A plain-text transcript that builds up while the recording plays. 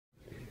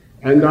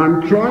And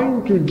I'm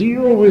trying to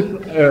deal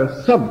with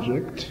a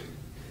subject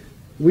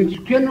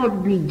which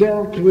cannot be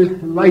dealt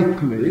with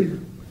lightly,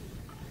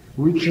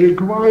 which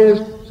requires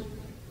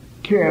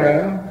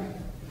care,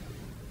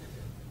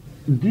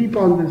 deep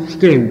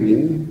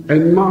understanding,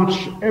 and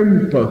much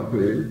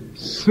empathy,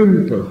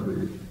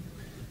 sympathy,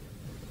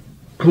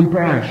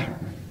 compassion.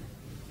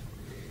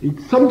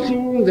 It's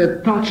something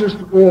that touches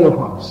all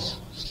of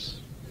us.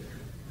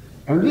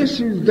 And this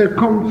is the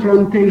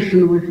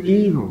confrontation with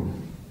evil.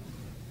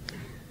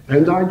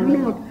 And I do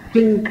not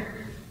think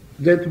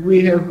that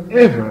we have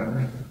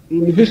ever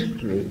in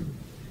history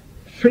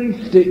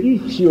faced the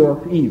issue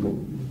of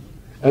evil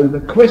and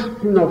the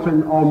question of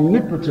an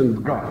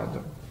omnipotent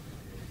God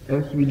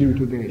as we do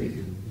today.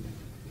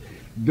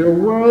 The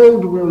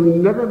world will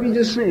never be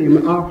the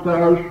same after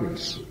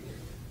Auschwitz.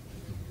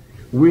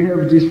 We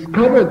have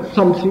discovered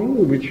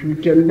something which we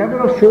can never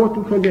afford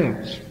to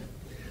forget.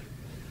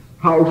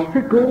 How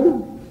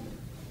fickle,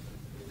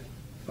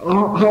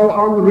 how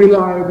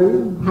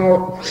unreliable,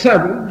 how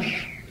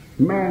savage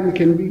man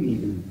can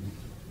be.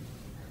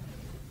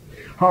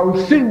 How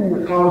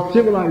thin our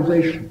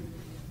civilization.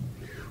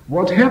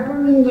 What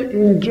happened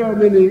in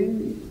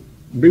Germany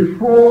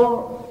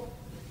before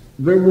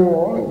the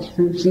war,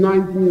 since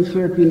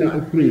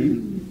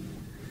 1933,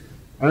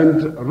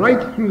 and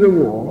right through the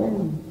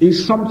war,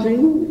 is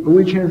something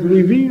which has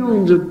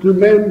revealed to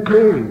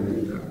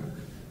mankind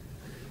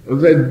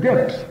the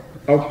depth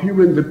of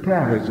human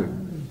depravity,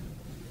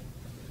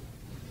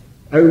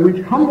 and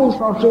which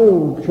humbles us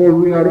all, for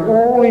we are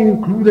all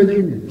included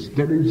in it.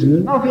 There is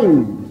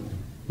nothing,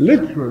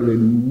 literally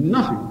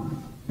nothing,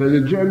 that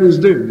the Germans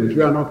do that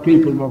we are not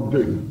capable of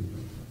doing.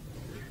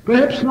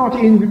 Perhaps not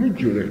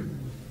individually,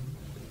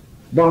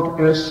 but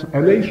as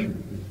a nation.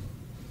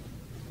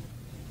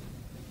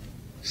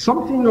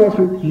 Something of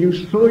it you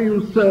saw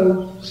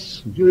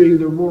yourselves during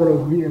the war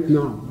of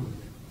Vietnam,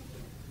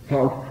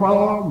 how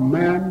far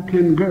man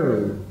can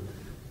go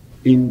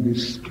in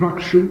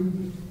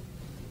destruction,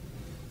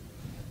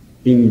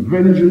 in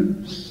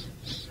vengeance,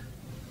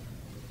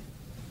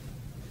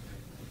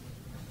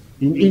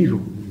 in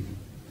evil.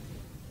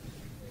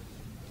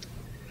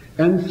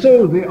 And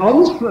so the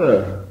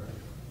answer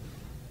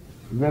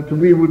that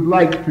we would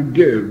like to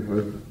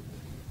give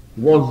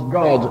was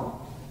God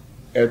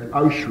at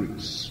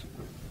Auschwitz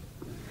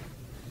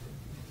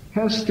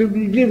has to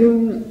be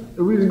given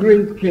with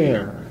great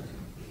care.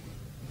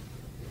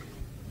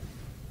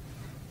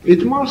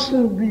 It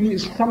mustn't be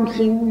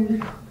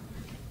something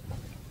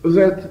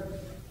that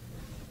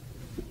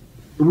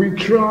we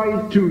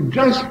try to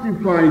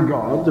justify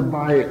God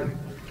by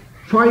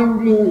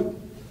finding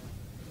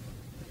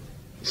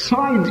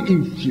side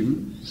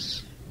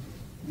issues.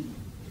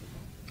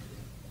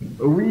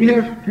 We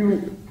have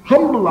to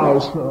humble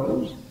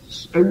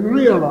ourselves and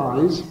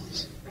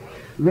realize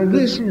that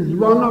this is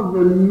one of the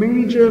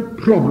major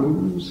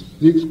problems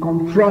that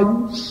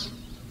confronts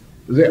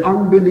the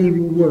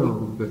unbelieving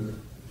world.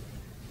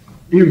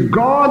 If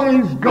God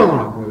is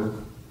God,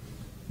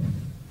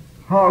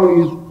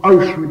 how is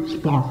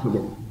Auschwitz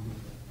possible?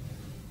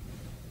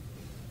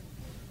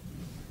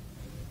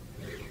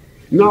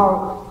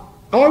 Now,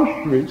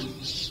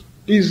 Auschwitz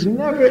is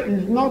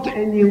not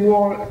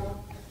anymore,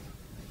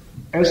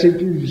 as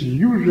it is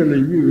usually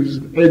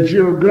used, a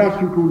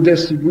geographical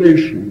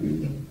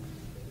designation.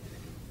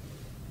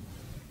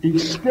 It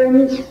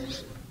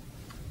stands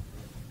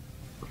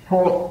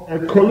for a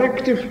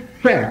collective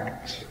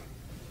fact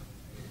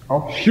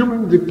of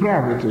human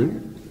depravity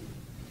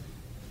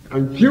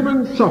and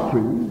human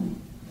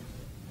suffering,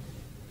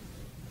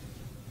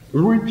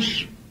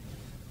 which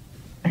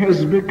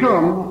has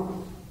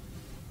become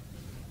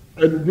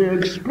the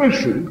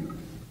expression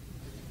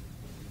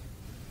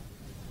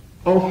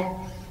of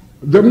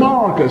the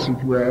mark, as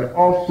it were,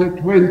 of the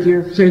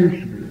 20th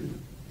century.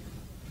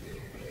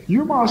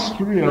 You must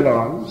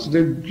realize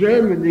that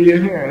Germany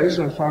has,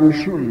 as I'm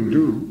sure you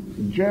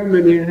do,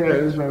 Germany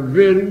has a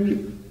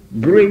very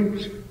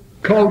great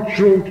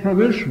cultural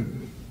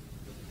tradition.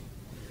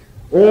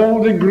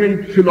 All the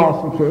great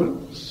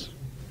philosophers,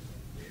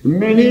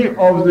 many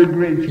of the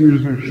great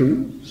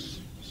musicians,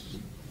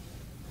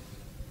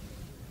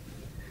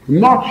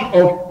 much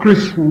of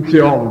Christian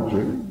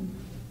theology,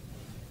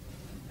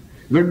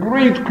 the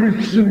great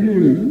Christian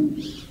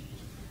hymns,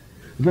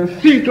 the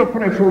seat of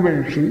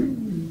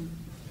Reformation,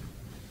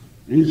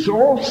 is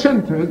all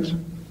centered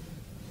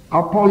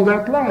upon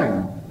that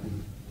land.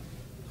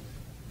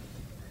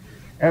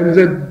 And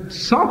that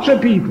such a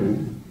people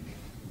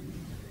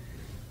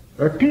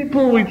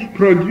which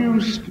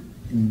produced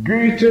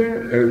Goethe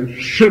and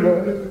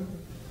Schiller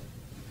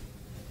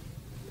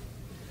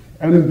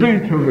and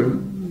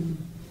Beethoven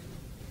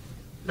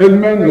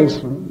and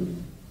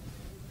Mendelssohn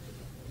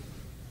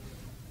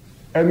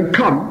and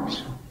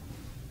Kant,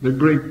 the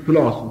great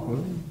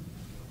philosopher,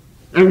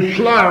 and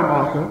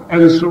Schleiermacher,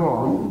 and so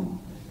on,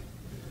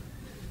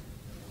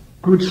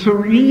 could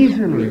so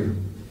easily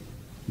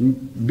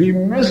be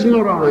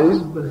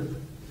mesmerized,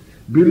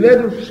 be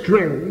led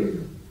astray,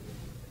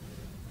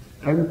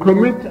 and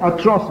commit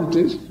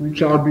atrocities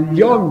which are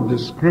beyond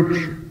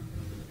description.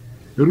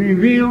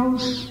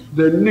 reveals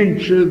the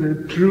nature,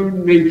 the true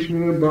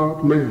nature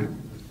about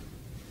man.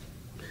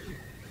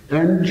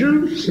 And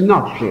Jews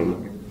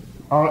naturally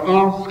are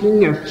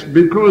asking us,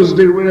 because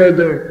they were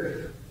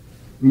the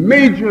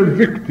major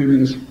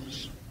victims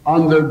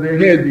under the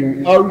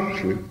heading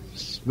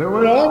Auschwitz. There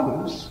were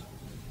others.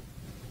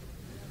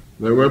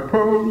 There were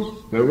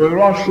Poles, there were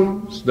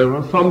Russians, there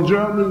were some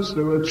Germans,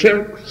 there were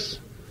Czechs,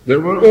 there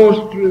were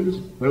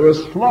Austrians, there were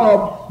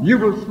Slavs,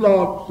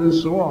 Yugoslavs, and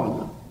so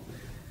on.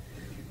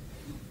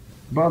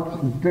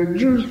 But the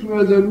Jews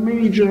were the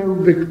major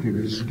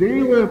victims.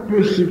 They were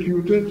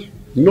persecuted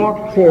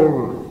not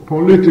for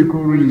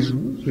political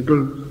reasons,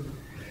 because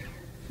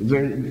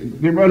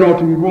they were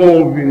not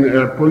involved in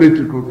a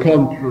political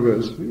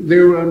controversy. They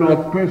were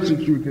not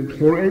persecuted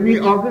for any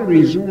other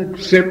reason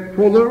except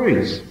for the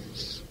race.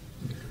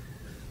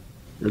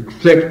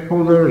 Except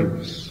for the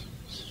race.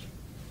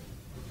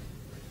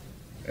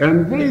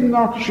 And they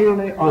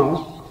naturally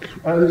ask,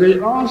 and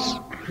they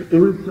ask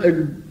with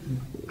a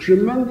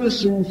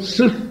tremendous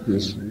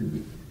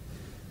insistency,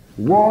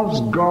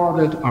 was God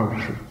at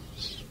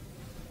Auschwitz?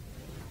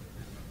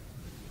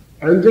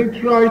 And they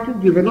try to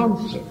give an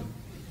answer.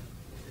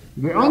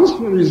 The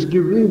answer is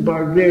given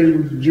by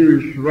various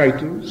Jewish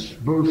writers,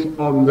 both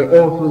on the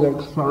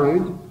Orthodox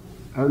side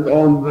and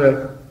on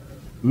the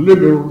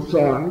liberal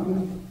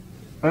side,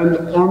 and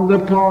on the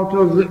part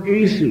of the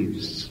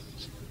atheists.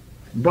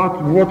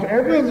 But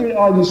whatever the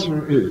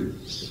answer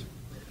is,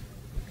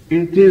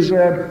 it is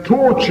a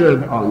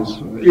tortured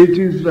answer. It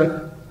is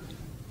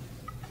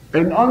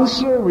an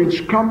answer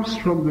which comes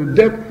from the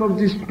depth of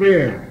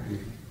despair.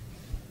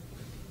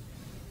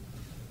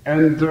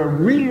 And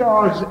we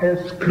are,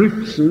 as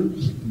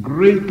Christians,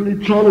 greatly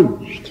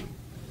challenged.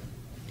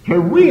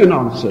 Have we an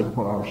answer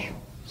for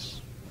Auschwitz?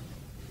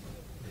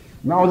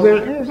 Now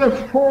there is a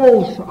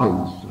false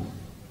answer,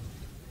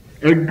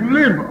 a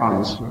glib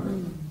answer,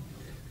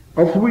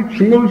 of which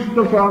most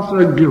of us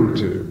are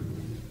guilty.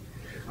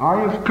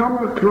 I have come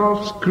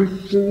across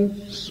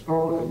Christians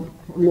all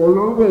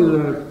over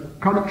the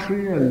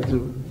country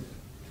and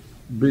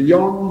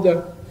beyond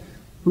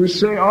who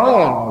say,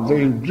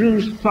 the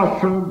Jews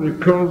suffer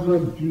because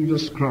of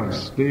Jesus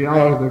Christ. They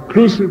are the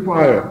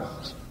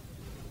crucifiers.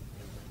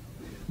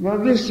 Now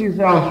this is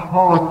a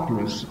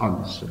heartless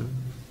answer.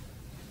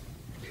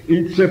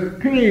 It's a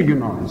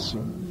pagan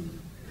answer.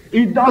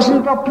 It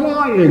doesn't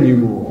apply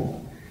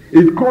anymore.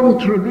 It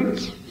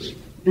contradicts.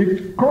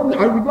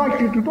 I would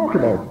like you to talk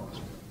about it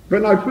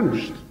when I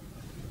finished.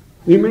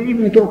 You may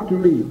even talk to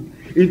me.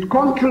 It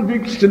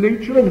contradicts the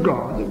nature of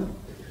God.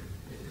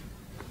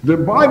 The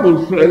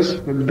Bible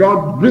says that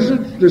God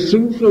visits the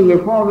sins of the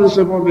fathers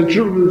upon the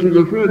children to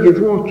the third and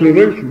fourth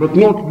generation, but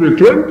not the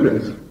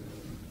 20th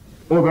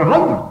or the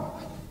 100th.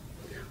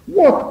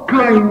 What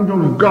kind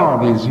of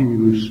God is he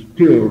who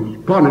still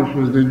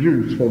punishes the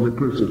Jews for the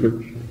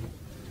crucifixion?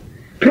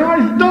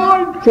 Christ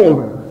died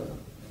for them.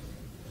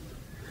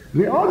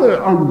 The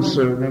other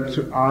answer that is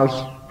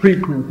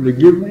frequently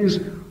given is,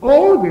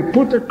 they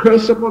put a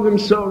curse upon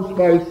themselves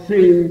by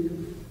saying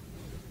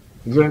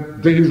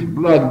that his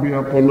blood be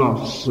upon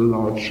us and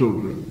our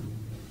children.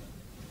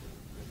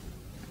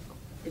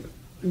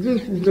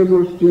 This is the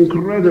most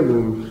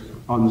incredible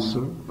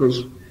answer,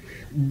 because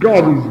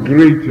God is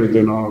greater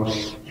than our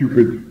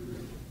stupid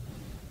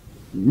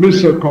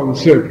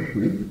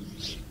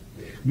misconceptions.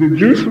 The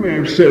Jews may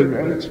have said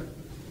that,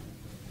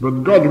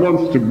 but God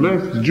wants to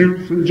bless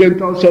Jews and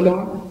Gentiles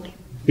alike.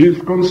 He is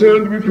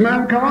concerned with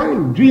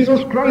mankind.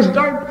 Jesus Christ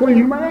died for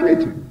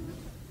humanity.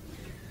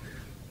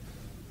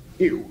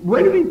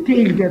 When we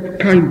take that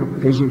kind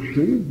of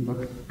position,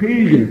 that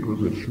pagan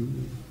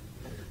position,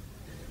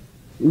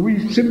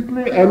 we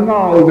simply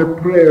annul the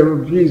prayer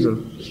of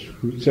Jesus,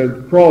 who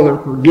said, Father,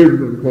 forgive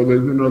them, for they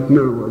do not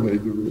know what they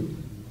do.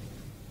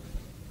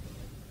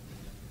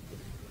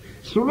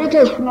 So let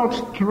us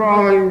not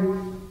try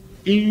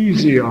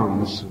easy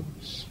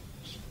answers,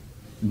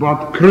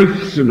 but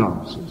Christian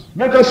answers.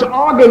 Let us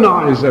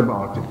organize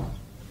about it.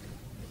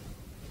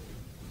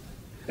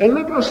 And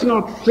let us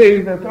not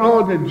say that,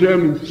 the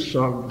Germans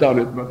have done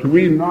it, but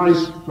we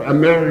nice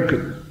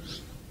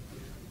Americans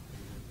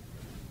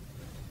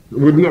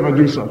would never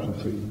do such a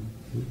thing.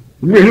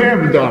 We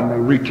have done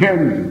and we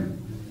can do.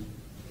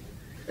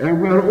 And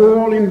we're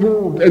all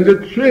involved, and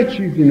the church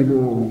is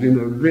involved in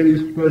a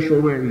very special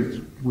way.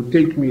 It would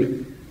take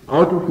me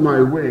out of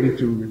my way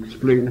to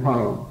explain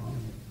how.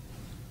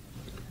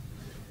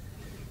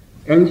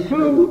 And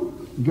so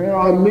there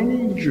are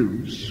many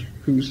Jews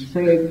who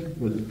said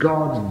that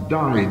God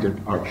died at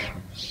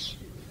Auschwitz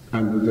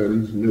and that there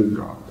is no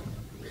God.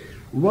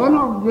 One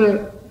of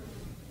the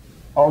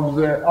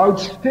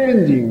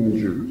outstanding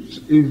Jews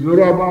is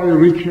Rabbi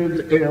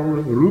Richard L.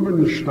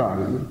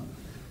 Rubinstein,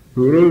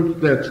 who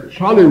wrote that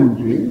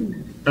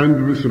challenging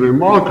and with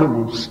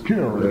remarkable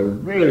skill, a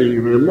very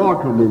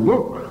remarkable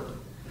book,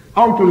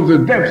 out of the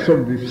depths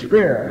of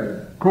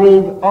despair,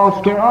 called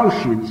After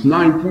Auschwitz,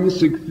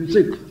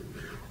 1966.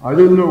 I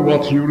don't know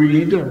what you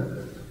read,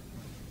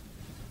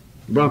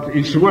 but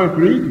it's worth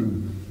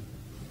reading.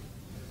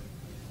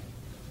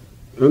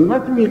 And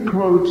let me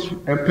quote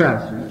a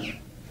passage.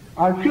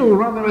 I feel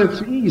rather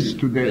at ease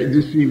today,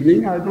 this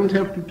evening. I don't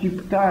have to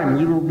keep time.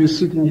 You will be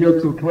sitting here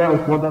till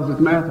 12. What does it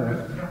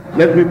matter?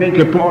 Let me make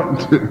a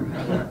point.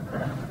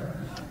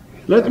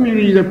 Let me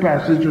read a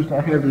passage that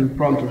I have in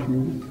front of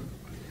me.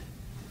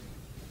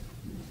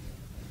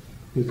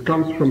 It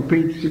comes from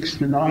page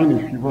 69,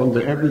 if you want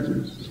the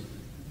evidence.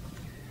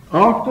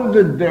 After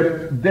the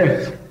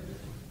death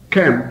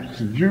camps,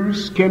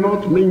 Jews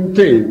cannot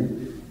maintain.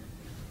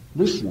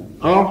 Listen,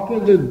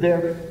 after the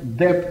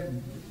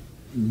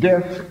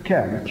death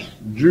camps,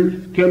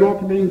 Jews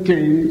cannot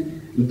maintain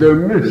the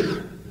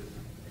myth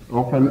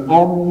of an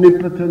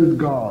omnipotent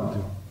God,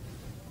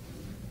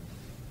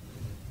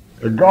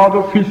 a God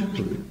of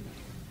history,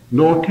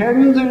 nor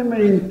can they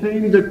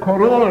maintain the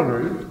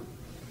corollary,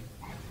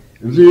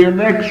 the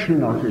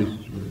election of Israel.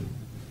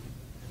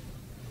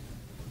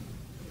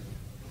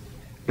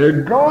 A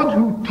God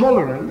who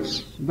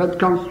tolerates, that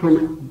comes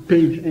from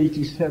page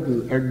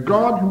 87, a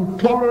God who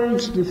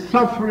tolerates the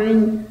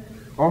suffering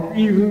of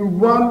even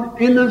one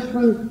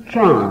innocent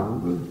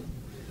child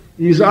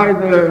is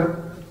either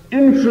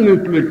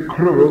infinitely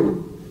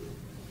cruel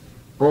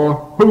or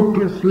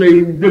hopelessly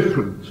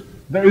indifferent.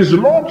 There is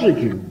logic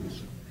in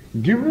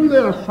it. Given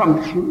the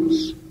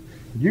assumptions,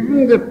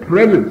 given the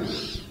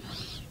premise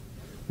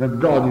that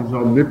God is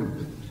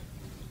omnipotent,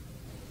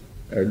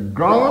 a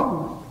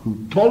God who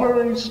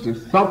tolerates the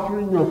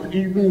suffering of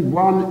even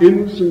one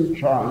innocent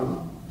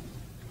child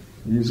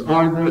is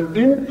either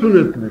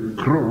infinitely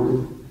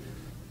cruel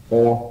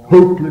or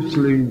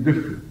hopelessly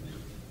indifferent.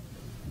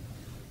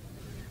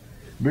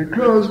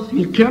 Because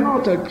he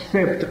cannot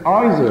accept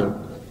either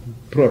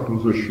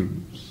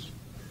propositions.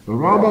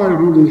 Rabbi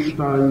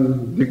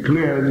Rubinstein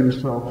declared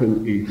himself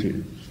an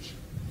atheist.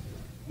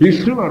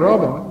 He's still a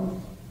rabbi.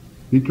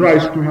 He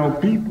tries to help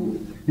people.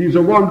 He's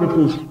a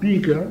wonderful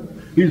speaker.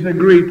 He's a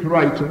great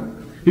writer.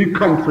 He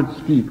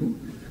comforts people.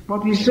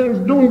 But he says,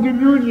 don't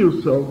delude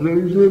yourself, there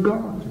is no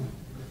God.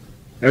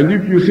 And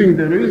if you think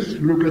there is,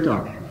 look at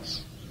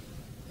Auschwitz.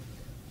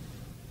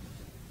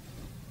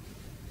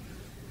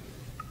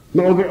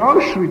 Now the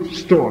Auschwitz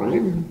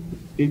story,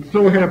 it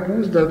so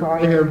happens that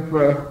I have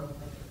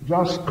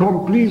just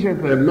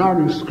completed a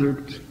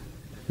manuscript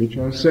which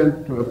I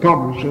sent to a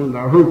publisher, and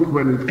I hope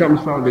when it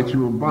comes out that you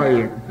will buy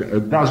a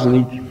dozen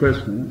each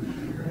person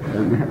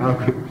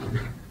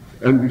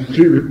and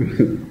distribute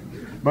it.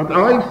 But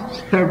I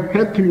have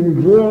had to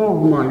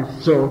involve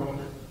myself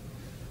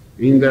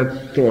in that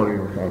story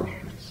of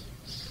Auschwitz.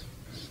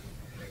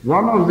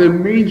 One of the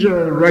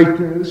major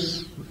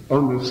writers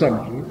on the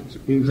subject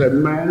is a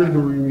man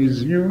who in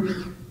his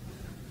youth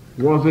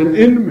was an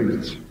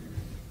inmate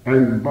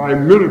and by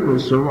miracle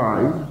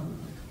survived,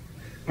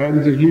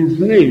 and his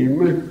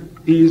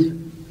name is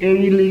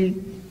Elie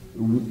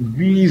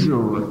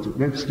Wiesel.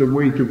 That's the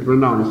way to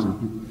pronounce it.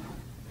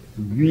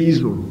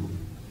 Wiesel.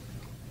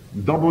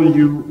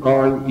 W-I-E-S-E-L.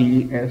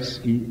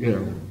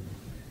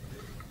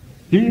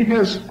 He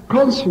has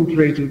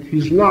concentrated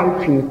his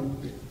life in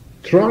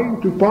trying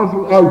to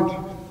puzzle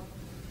out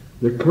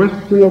the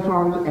question of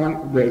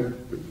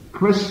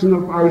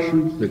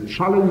Auschwitz, the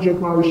challenge of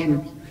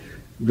Auschwitz,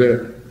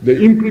 the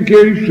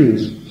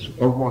implications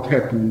of what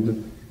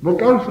happened.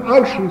 Because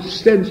Auschwitz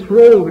stands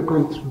for all the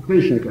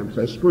concentration camps,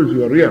 I suppose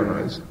you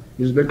realize,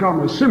 has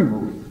become a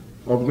symbol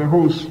of the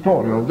whole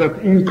story, of that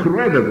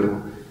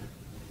incredible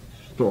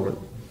story.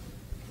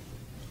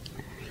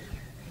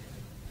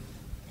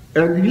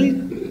 And he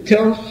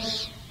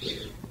tells,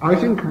 I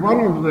think,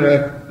 one of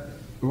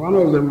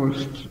the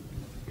most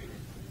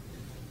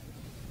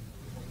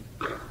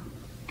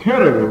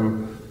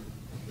terrible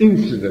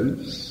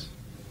incidents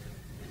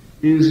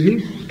is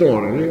his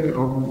story,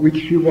 of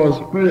which he was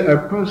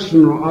a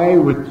personal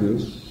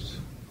eyewitness,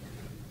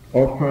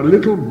 of a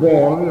little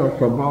boy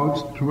of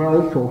about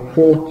 12 or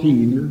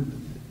 14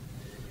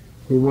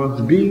 who was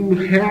being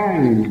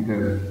hanged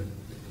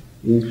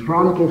in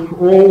front of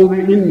all the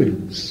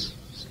inmates.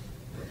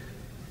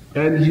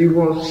 And he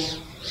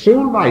was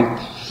so light,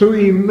 so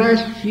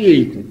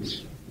emaciated.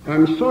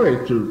 I'm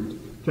sorry to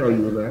tell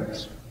you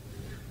that,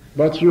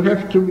 but you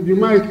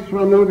might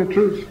know the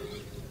truth.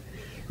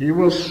 He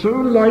was so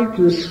light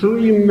and so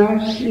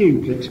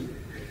emaciated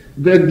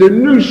that the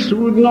noose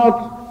would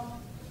not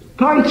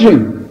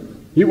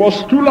tighten. He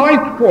was too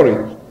light for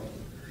it.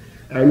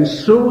 And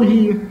so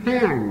he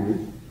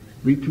hung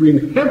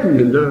between heaven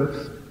and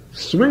earth,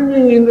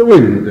 swinging in the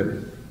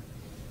wind,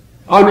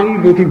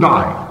 unable to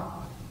die.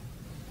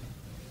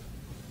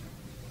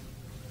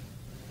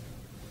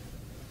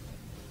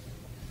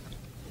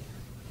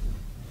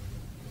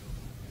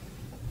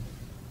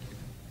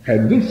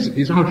 And this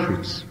is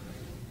Auschwitz.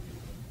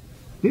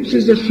 This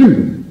is the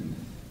symbol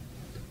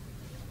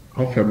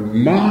of a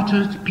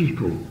martyred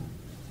people.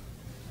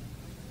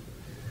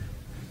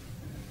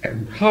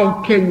 And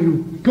how can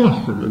you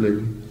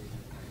possibly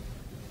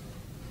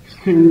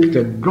think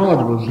that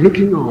God was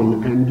looking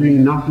on and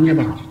doing nothing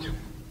about it?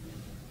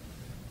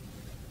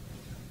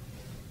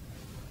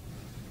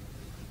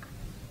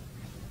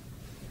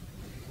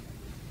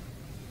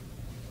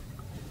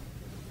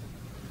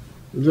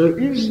 there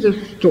is the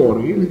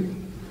story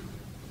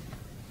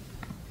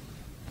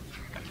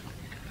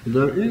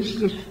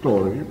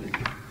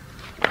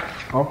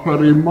of a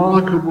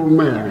remarkable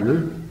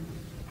man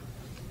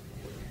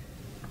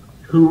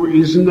who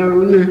is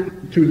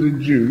known to the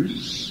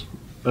Jews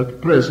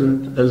at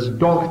present as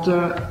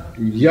Dr.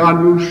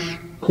 Janusz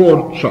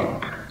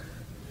Korczak,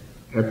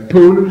 a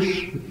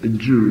Polish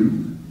Jew,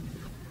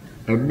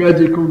 a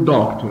medical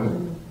doctor,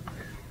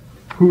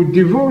 who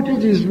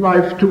devoted his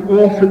life to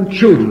orphan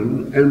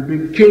children and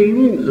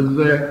became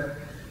the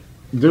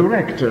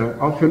director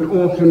of an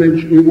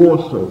orphanage in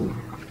Warsaw.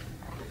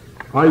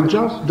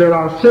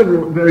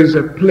 There is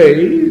a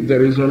play,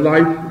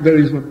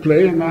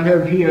 and I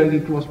have here,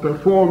 it was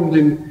performed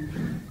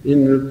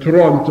in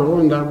Toronto,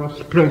 and I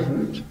was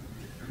present,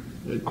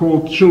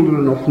 called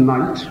Children of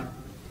Night,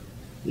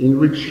 in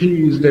which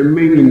he is the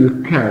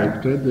main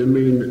character, the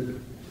main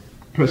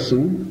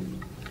person.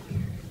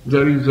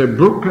 There is a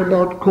book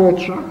about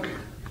Korczak.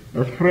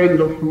 A friend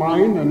of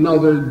mine,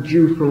 another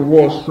Jew from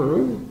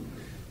Warsaw,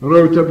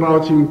 wrote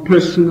about him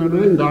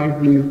personally, and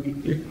I've been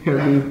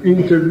having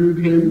interviewed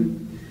him.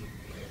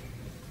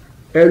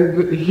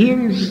 And here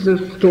is the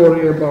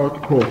story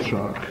about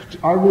Korczak.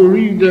 I will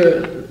read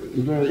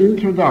the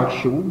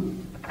introduction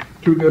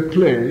to the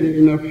play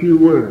in a few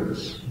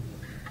words.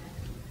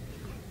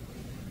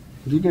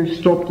 Did they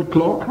stop the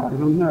clock? I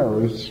don't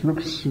know. It's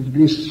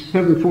been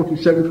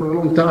 7:47 for a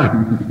long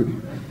time.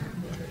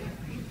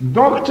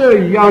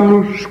 Dr.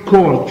 Janusz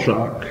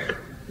Korczak,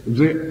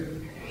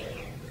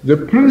 the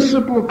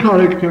principal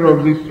character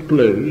of this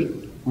play,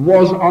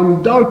 was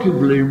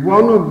undoubtedly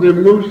one of the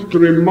most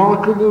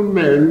remarkable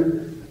men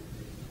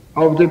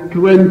of the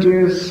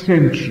 20th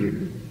century.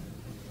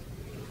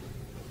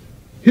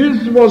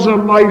 His was a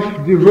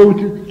life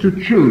devoted to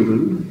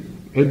children,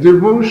 a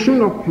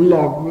devotion of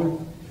love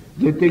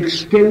that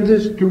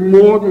extended to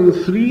more than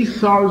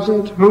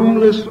 3,000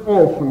 homeless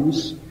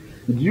orphans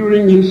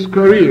during his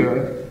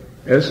career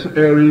as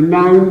a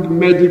renowned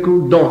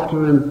medical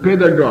doctor and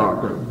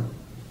pedagogue.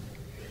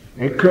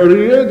 A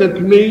career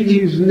that made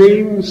his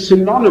name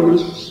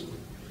synonymous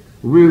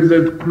with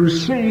the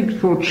crusade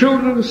for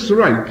children's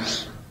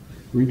rights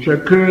which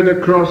occurred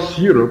across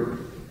Europe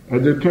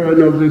at the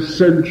turn of this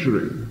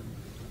century.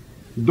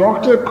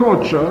 Dr.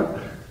 Korczak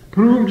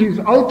proved his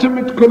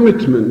ultimate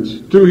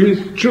commitment to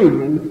his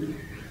children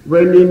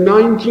when in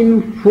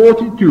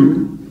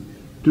 1942,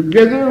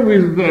 together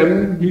with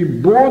them, he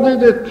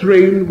boarded a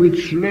train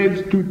which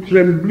led to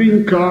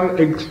Treblinka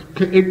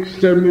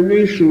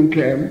extermination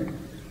camp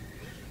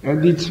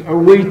and its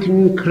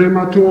awaiting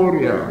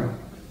crematoria.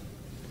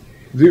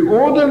 The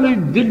orderly,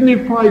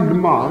 dignified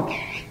march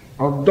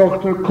of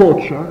Dr.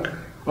 Korczak,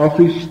 of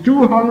his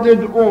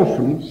 200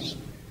 orphans,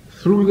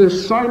 through the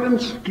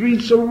silent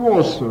streets of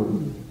Warsaw,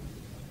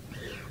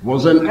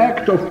 was an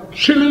act of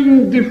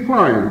chilling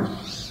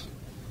defiance,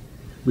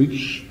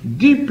 which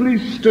deeply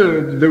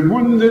stirred the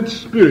wounded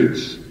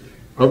spirits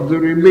of the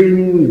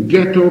remaining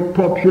ghetto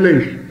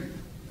population.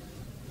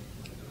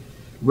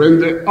 When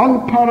the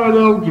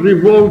unparalleled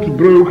revolt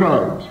broke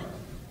out,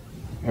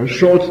 a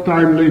short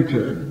time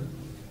later,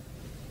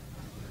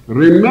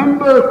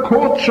 "Remember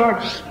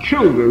Korczak's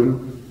children"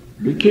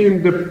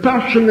 became the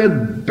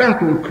passionate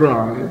battle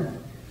cry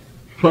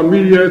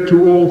familiar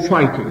to all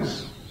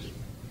fighters.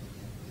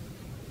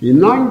 In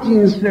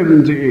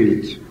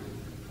 1978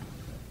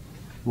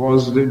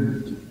 was the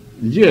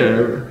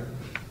year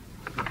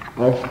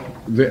of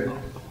the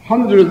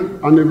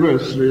 100th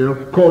anniversary of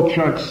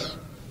Korczak's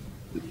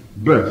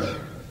birth.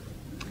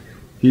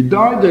 He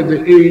died at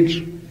the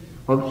age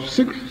of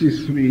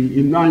 63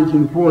 in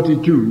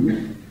 1942,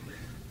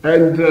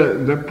 and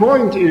the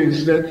point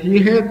is that he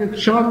had a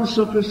chance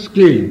of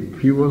escape.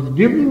 He was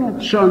given a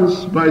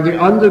chance by the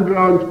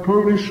underground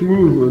Polish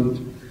movement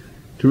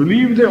to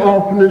leave the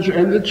orphanage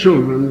and the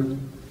children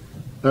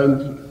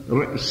and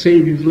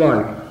save his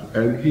life,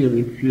 and he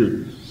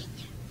refused.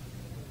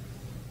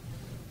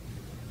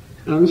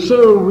 And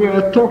so we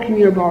are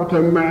talking about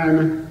a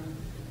man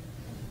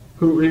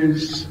who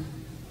is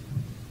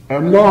a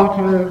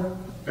martyr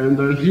and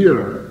a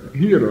hero.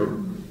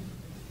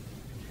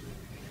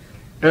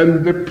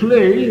 And the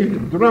play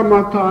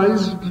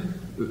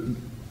dramatizing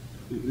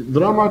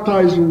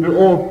the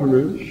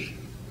orphanage,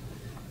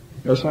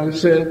 as I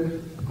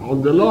said,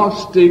 on the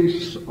last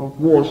days of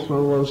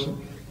Warsaw, was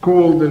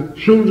called The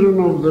Children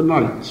of the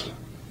Night.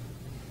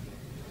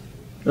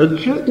 A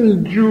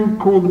certain Jew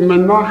called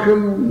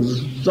Menachem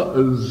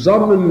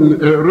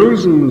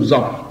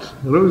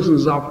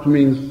Rosensaft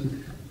means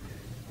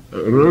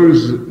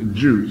rose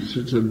juice.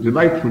 It's a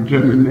delightful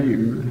German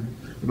name,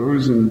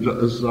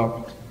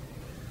 Rosensaft.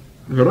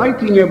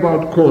 Writing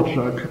about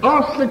Korczak,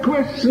 asked the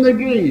question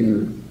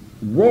again,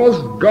 was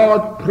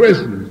God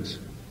present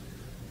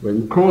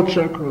when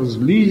Korczak was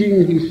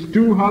leading his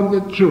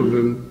 200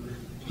 children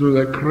to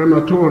the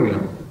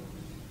crematorium?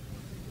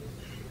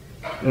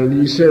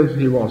 And he says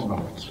he was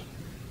not.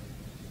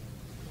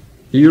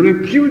 He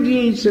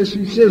repudiates, as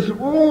he says,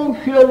 all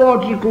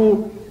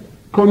theological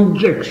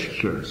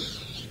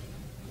conjectures.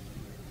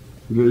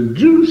 The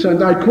Jews,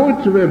 and I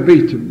quote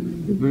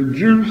verbatim, the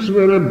Jews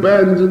were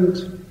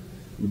abandoned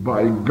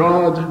by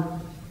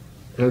God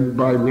and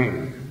by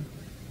man.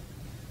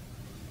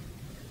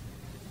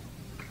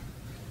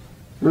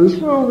 And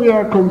so we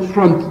are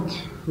confronted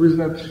with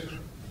that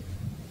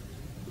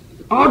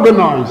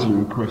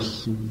agonizing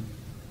question,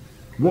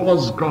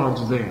 was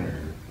God there?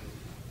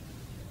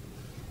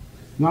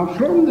 Now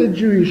from the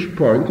Jewish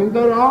point, and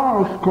there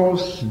are of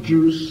course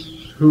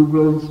Jews who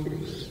will,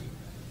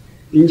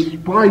 in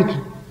spite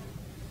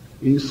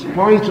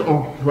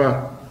of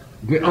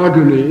the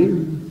agony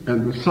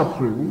and the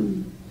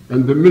suffering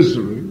and the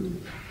misery,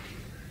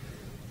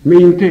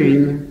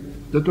 maintain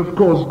that of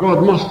course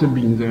God must have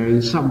been there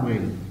in some way.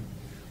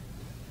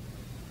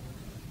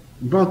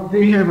 But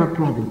they have a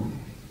problem.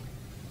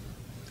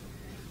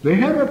 They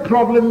have a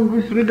problem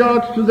with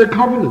regard to the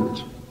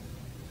covenant.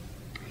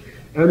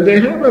 And they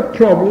have a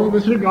problem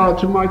with regard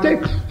to my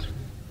text.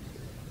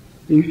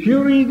 If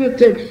you read the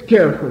text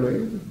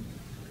carefully,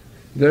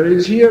 there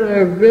is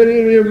here a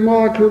very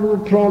remarkable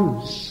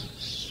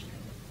promise.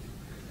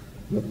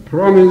 The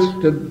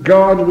promise that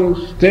God will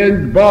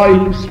stand by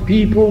his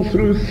people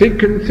through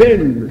thick and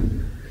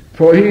thin,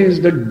 for he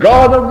is the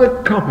God of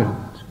the covenant.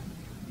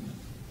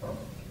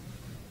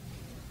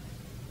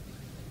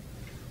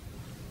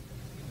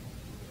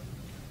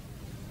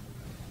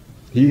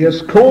 He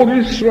has called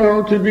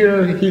Israel to be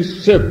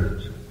his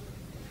servant.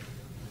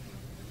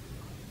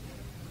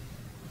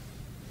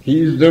 He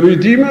is the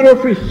Redeemer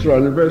of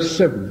Israel, in verse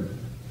 7.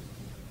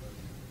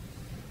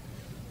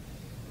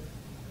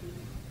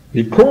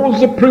 He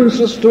calls the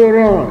princes to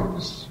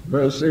arise,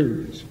 verse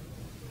 8.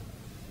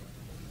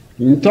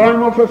 In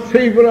time of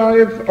favor I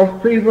have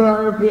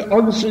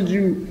answered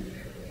you.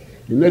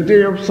 In the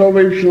day of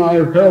salvation I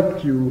have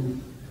helped you.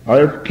 I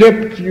have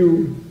kept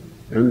you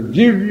and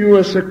give you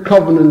as a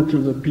covenant to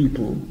the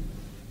people.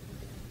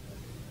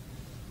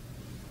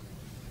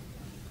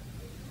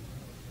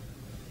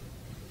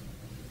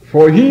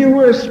 For he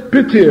who has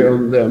pity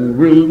on them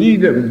will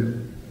lead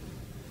them,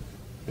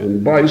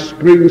 and by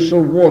springs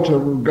of water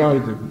will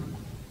guide them.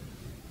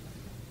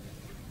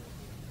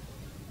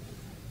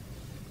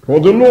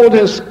 For the Lord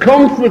has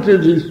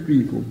comforted his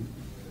people,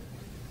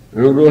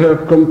 and will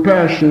have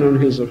compassion on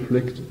his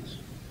afflicted.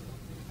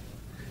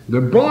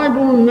 The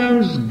Bible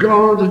knows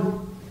God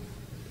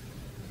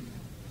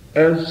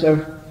as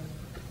a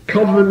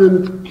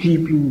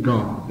covenant-keeping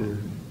God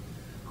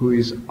who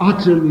is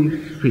utterly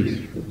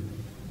faithful.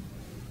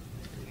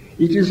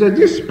 It is at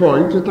this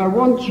point that I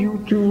want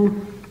you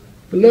to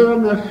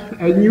learn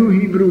a new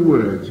Hebrew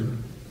word.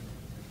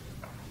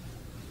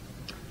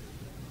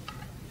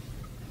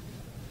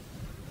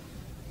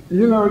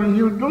 You know,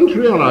 you don't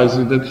realize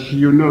it that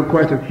you know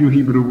quite a few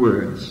Hebrew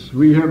words.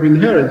 We have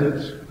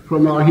inherited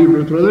from our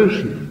Hebrew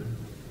tradition.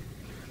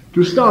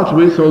 To start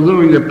with,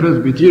 although the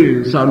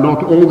Presbyterians are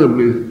not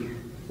audibly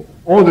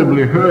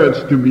heard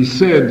to be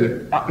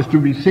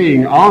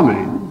saying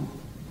Amen,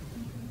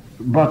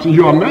 but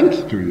you are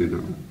meant to, you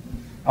know.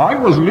 I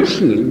was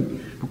listening,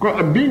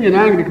 because being an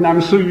Anglican,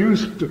 I'm so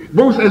used to,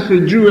 both as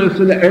a Jew and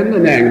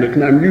an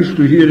Anglican, I'm used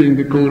to hearing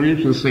the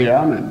congregation say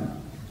Amen.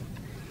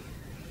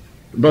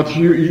 But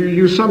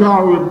you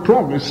somehow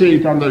probably say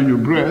it under your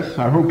breath,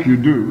 I hope you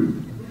do.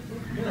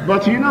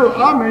 But you know,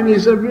 Amen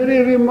is a very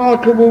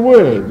remarkable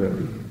word.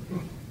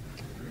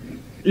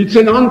 It's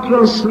an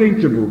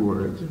untranslatable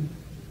word.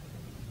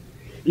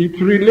 It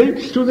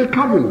relates to the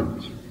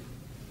covenant.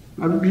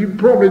 And you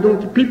probably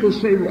don't, people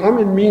say,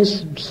 Amen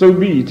means so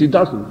be it. It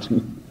doesn't.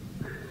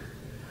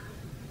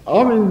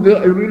 Amen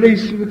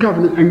relates to the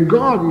covenant. And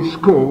God is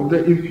called,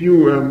 if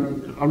you,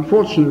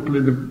 unfortunately,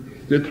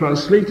 the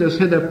translators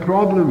had a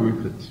problem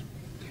with it.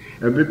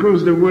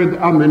 Because the word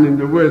Amen and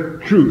the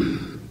word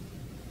truth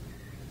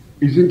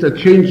is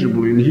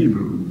interchangeable in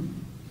Hebrew.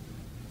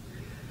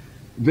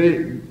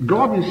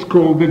 God is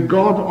called the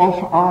God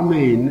of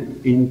Amen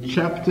in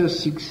chapter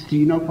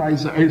 16 of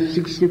Isaiah,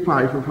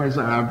 65 of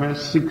Isaiah,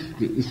 verse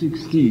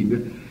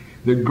 16.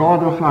 The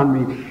God of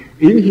Amen.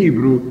 In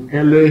Hebrew,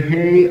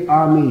 Elohei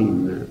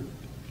Amen.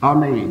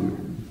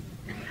 Amen.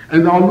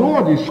 And our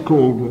Lord is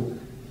called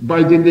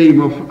by the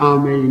name of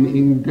Amen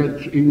in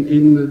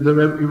the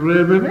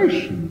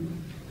Revelation.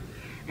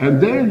 And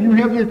there you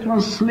have the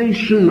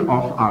translation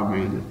of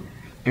Amen,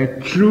 a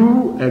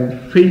true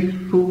and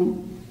faithful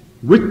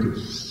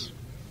witness.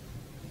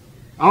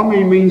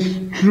 Amen means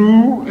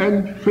true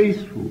and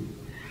faithful.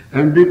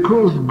 And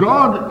because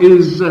God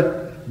is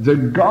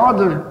the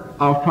God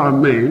of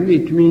Amen,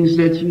 it means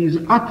that he is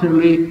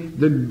utterly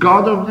the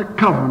God of the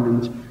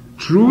covenant,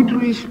 true to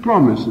his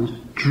promises,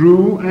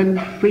 true and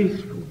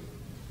faithful.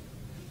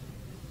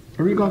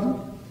 Have you got it?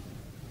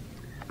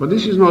 But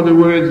this is not the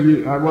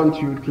word I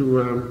want you to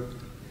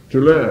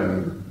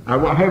learn.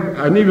 I have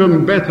an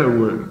even better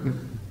word.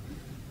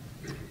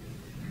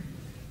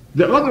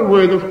 The other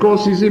word, of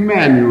course, is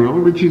Emmanuel,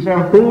 which is a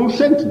whole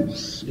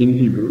sentence in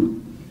Hebrew.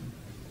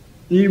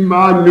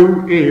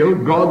 Immanuel,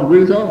 God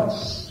with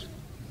us.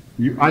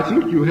 I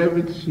think you have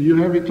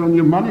it on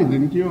your money,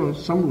 didn't you, or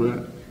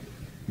somewhere?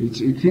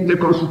 It's in the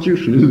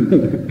Constitution, isn't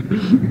it?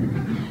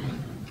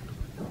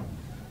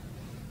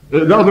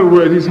 Another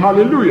word is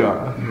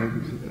hallelujah.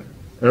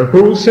 A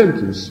whole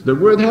sentence. The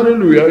word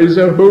hallelujah is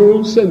a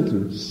whole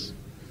sentence.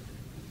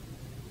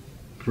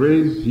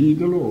 Praise ye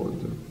the Lord.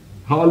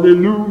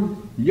 Hallelujah.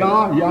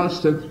 Yah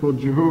stands for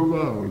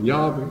Jehovah or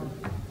Yahweh.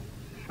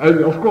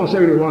 And of course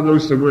everyone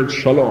knows the word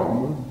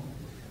shalom.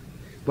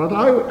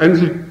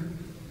 And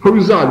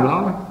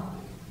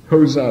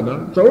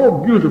Hosanna, they're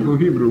all beautiful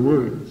Hebrew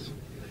words.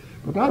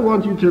 But I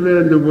want you to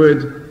learn the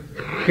word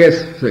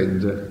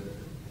chesed.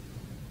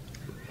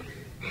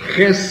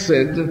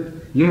 Chesed,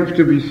 you have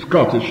to be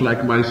Scottish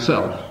like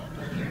myself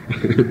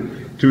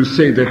to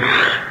say that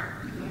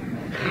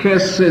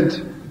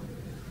chesed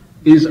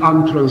is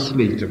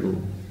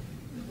untranslatable.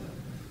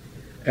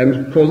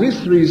 And for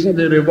this reason,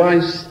 the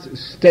Revised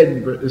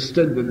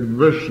Standard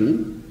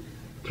Version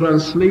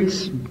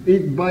translates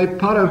it by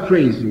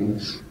paraphrasing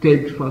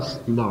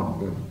steadfast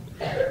love.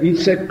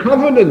 It's a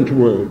covenant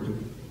word.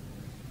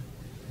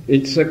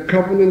 It's a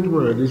covenant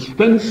word. It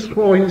stands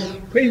for his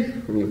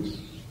faithfulness.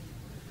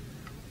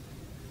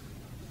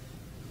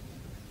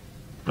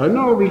 I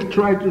know we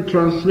try to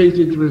translate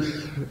it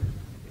with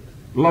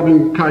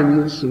loving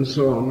kindness and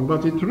so on,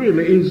 but it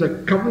really is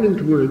a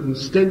covenant word and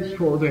stands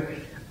for the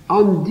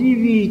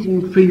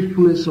undeviating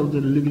faithfulness of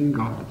the living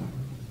God.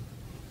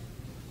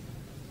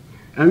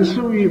 And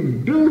so we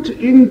built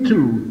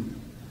into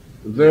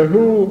the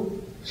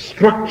whole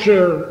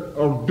structure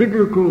of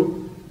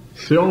biblical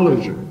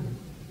theology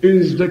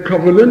is the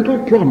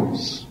covenantal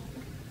promise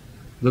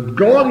that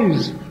God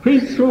is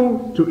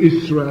faithful to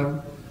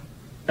Israel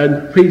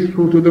and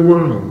faithful to the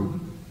world.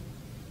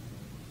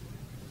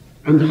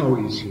 And how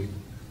is he?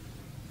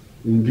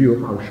 In view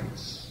of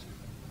Auschwitz.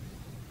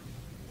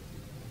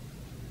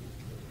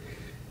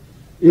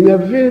 In a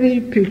very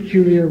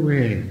peculiar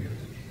way,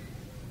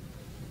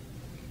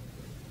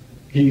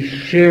 he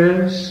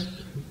shares,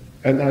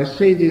 and I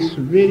say this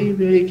very,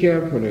 very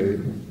carefully,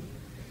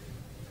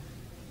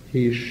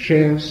 he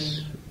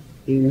shares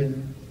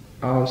in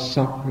our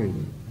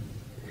suffering.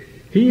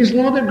 He is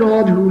not a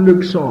God who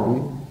looks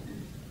on,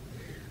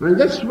 and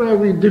that's where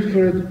we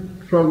differed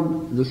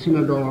from the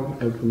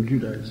synagogue and from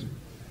Judaism.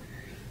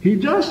 He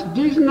just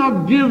does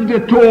not give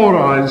the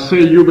Torah and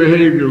say, you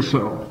behave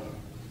yourself.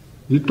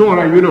 The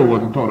Torah, you know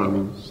what the Torah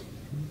means.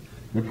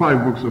 The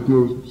 5 books of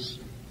Moses.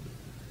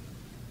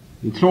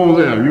 It's all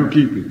there, you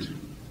keep it.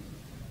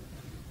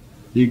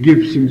 He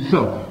gives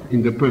himself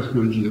in the person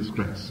of Jesus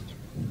Christ.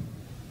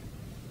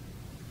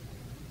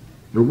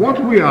 And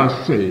what we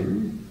are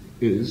saying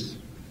is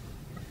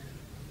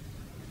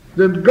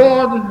that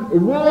God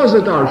was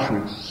at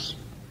Auschwitz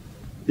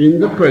in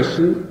the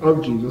person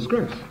of Jesus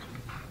Christ.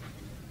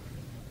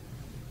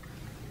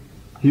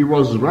 He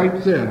was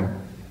right there.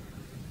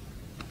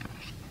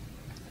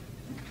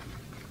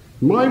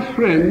 My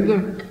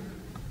friend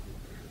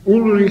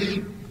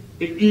Ulrich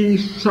E.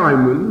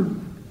 Simon,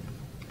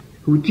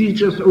 who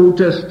teaches Old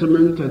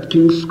Testament at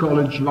King's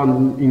College,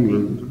 London,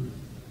 England,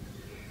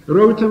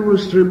 wrote a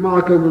most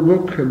remarkable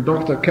book, and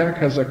Dr. Keck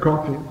has a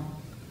copy.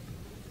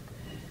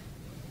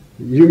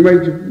 You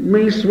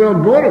may as well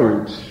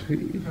borrow it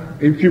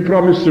if you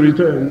promise to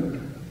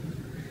return.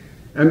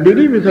 And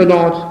believe it or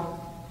not,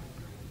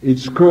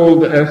 it's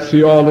called A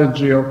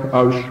Theology of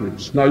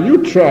Auschwitz. Now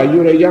you try,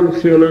 you're a young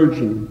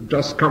theologian,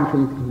 just come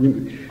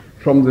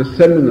from the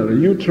seminary,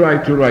 you try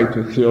to write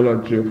a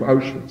theology of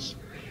Auschwitz.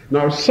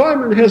 Now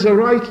Simon has a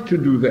right to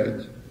do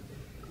that.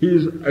 He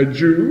is a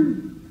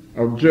Jew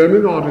of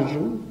German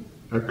origin,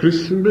 a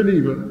Christian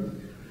believer.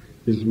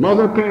 His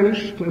mother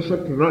perished as a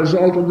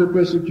result of the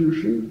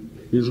persecution.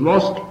 He's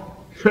lost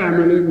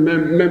family,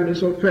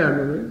 members of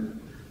family.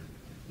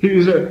 He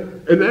is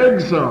an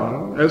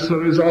exile as a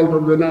result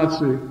of the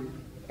Nazi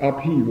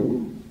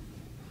upheaval.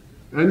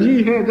 And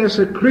he had, as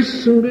a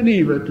Christian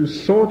believer, to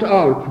sort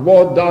out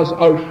what does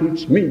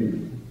Auschwitz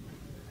mean.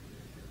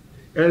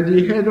 And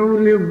he had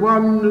only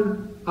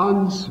one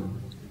answer.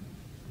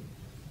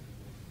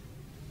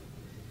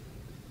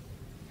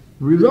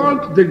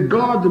 Without the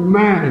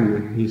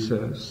God-man, he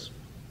says,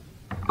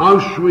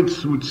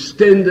 Auschwitz would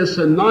stand as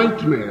a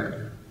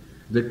nightmare,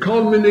 the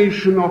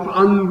culmination of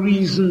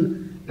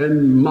unreason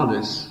and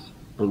malice,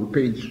 on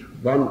page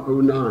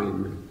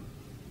 109.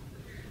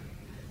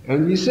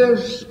 And he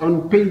says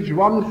on page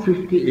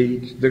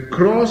 158, the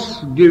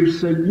cross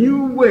gives a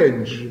new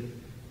wedge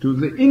to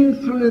the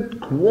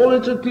infinite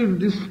qualitative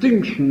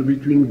distinction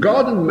between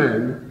God and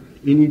man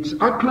in its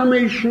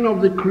acclamation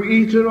of the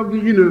Creator of the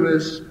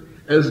universe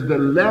as the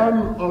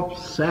Lamb of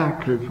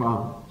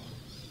sacrifice.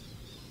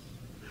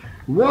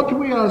 What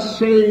we are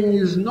saying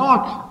is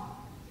not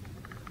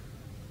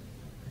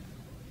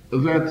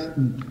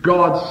that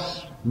God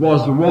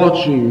was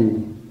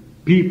watching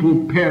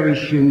people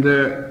perish in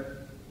the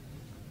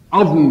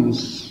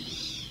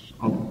ovens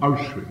of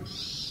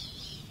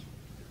Auschwitz.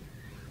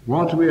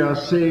 What we are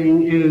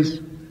saying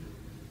is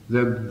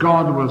that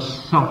God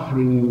was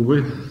suffering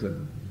with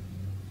them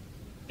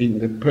in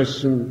the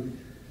person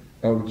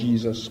of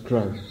Jesus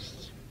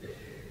Christ.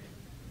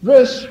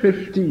 Verse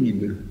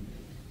 15.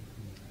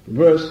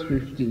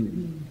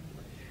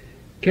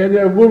 Can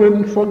a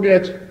woman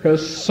forget her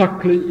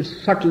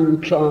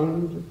sucking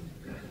child,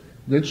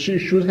 that she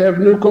should have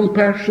no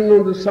compassion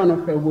on the son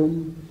of her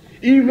womb?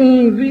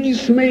 Even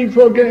these may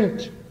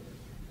forget,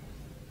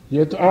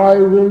 yet I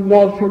will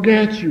not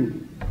forget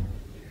you.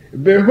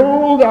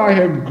 Behold, I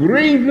have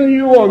graven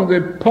you on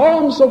the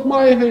palms of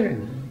my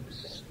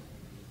hands.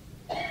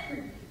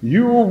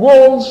 You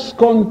walls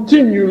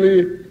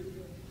continually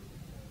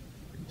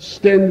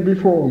stand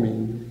before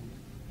me,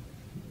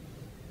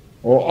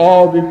 or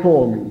are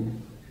before me.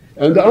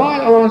 And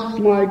I ask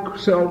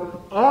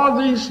myself,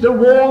 are these the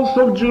walls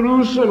of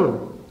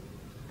Jerusalem,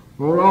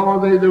 or are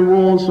they the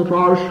walls of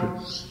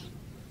Auschwitz?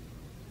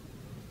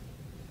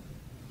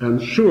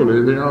 And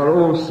surely they are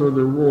also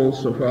the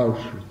walls of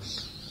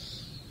Auschwitz.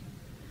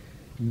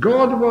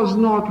 God was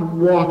not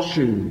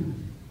watching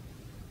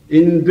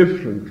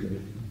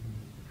indifferently.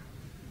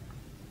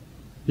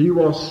 He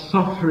was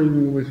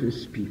suffering with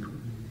his people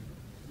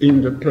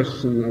in the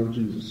person of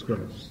Jesus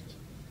Christ.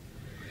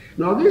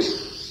 Now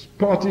this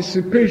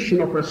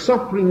participation of a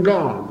suffering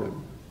God,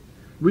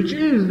 which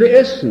is the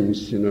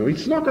essence,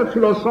 it's not a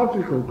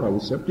philosophical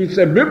concept, it's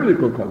a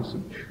biblical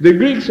concept. The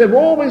Greeks have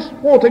always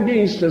fought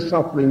against the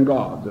suffering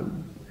God.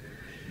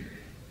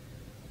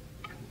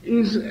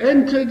 Is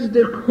entered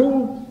the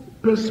whole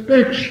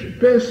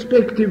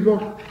perspective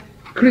of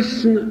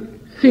Christian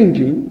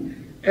thinking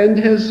and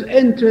has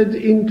entered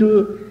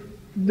into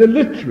the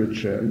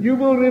literature. You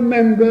will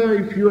remember,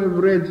 if you have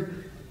read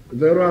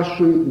the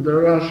Russian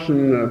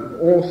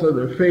author,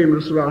 the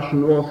famous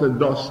Russian author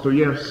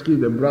Dostoevsky,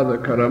 the brother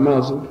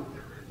Karamazov,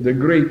 the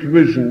great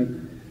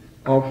vision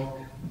of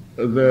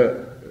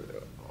the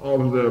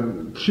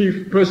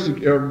chief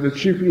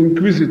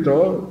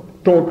inquisitor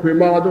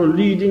Torquemado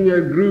leading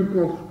a group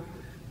of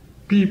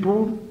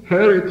people,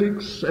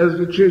 heretics, as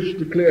the church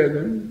declared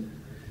them,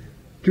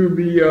 to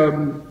be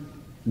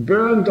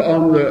burned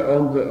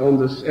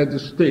at the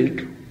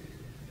stake.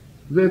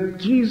 That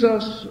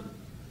Jesus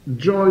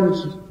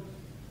joined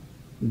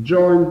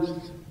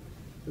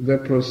the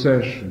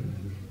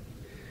procession,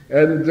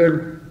 and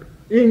the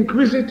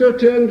inquisitor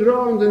turned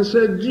around and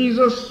said,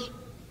 Jesus,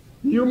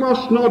 you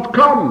must not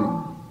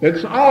come.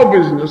 It's our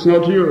business,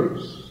 not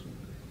yours.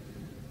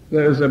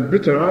 There is a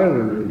bitter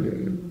irony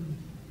here.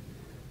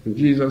 And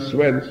Jesus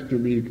went to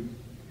be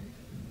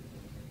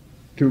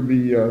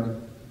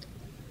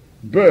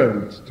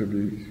burned, to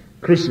be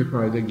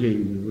crucified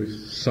again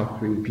with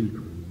suffering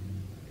people.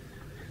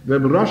 The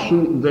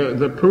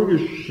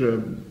Polish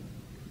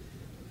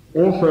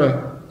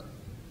author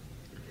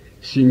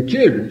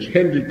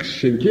Henryk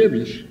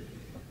Sienkiewicz,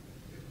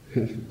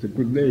 it's a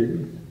good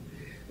name,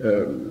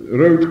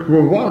 wrote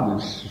Quo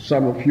Vadis.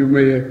 Some of you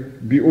may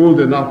be old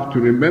enough to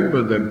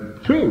remember the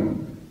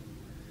film,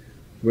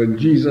 when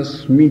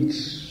Jesus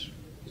meets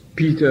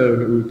Peter,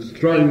 who's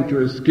trying to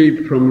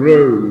escape from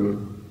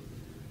Rome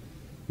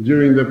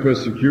during the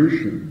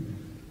persecution.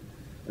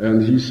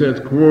 And he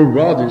said, Quo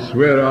Vadis,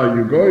 where are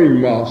you going,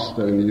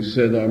 Master? And he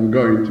said, I'm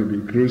going to be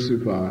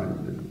crucified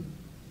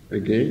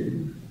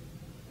again.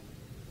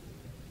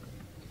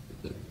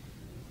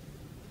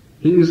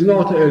 He is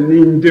not an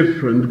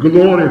indifferent,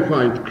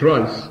 glorified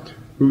Christ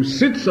who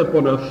sits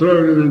upon a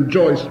throne and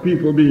enjoys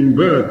people being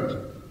burnt.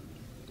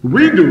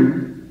 We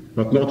do,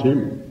 but not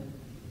him.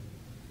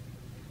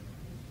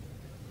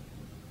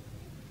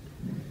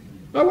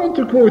 I want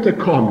to quote a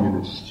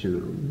communist,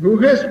 who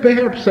has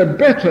perhaps a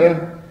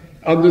better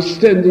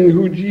understanding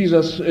who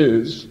Jesus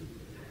is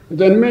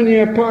than many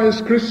a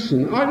pious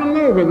Christian. I don't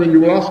know whether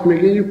you will ask me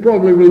again. You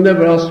probably will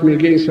never ask me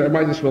again, so I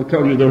might as well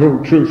tell you the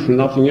whole truth and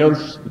nothing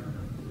else.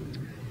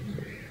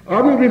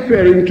 I'm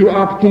referring to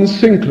Upton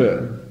Sinclair.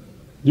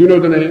 Do you know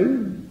the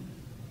name?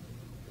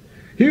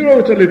 He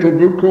wrote a little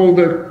book called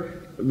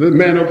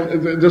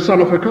the Son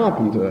of a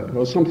Carpenter,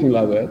 or something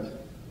like that,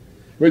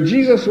 where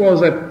Jesus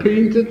was a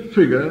painted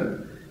figure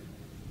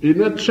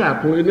in a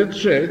chapel, in a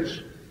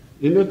church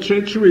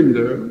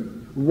window,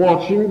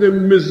 watching the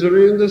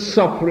misery and the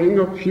suffering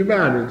of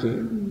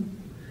humanity.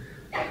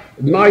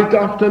 Night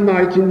after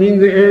night, and in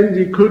the end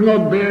he could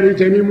not bear it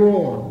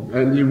anymore.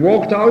 And he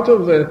walked out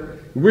of the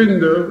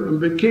window and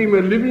became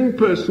a living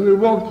person who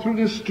walked through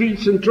the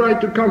streets and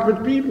tried to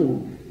comfort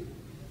people.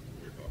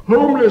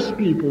 Homeless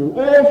people,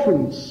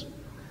 orphans,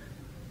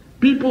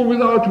 people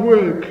without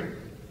work,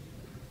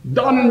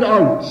 down and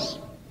outs.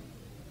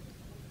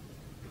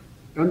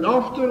 And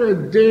after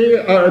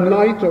a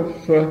night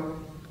of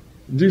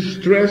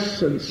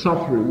distress and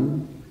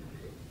suffering,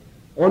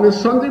 on a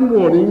Sunday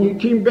morning he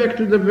came back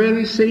to the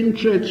very same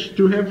church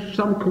to have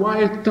some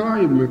quiet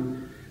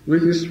time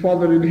with his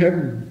Father in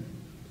heaven.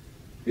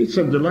 It's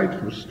a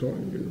delightful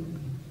story,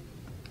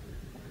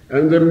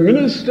 And the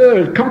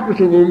minister, a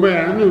comfortable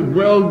man,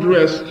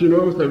 well-dressed,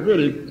 with a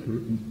very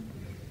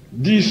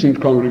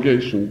decent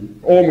congregation,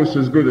 almost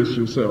as good as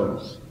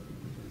yourselves,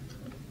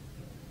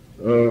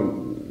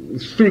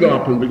 stood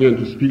up and began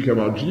to speak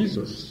about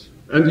Jesus.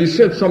 And he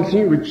said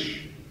something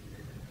which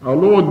our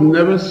Lord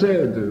never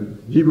said.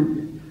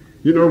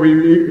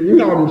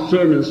 In our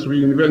sermons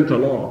we invent a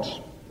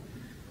lot.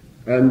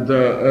 And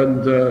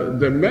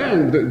the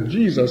man,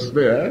 Jesus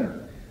there,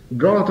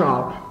 got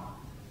up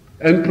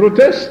and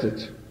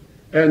protested.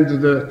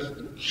 And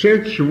the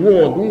church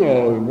warden,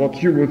 or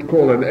what you would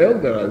call an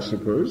elder, I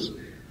suppose,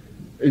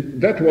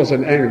 that was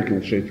an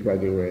Anglican church, by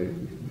the way.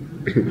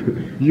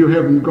 You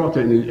haven't got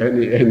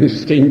any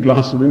stained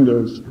glass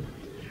windows.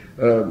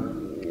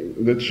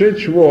 The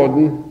church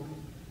warden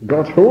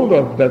got hold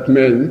of that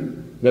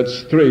man, that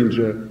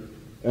stranger,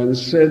 and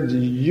said,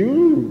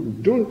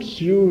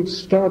 don't you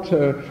start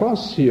a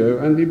fuss here,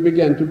 and he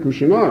began to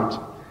push him out.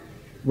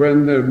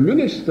 When the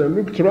minister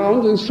looked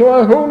round and saw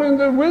a hole in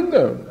the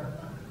window,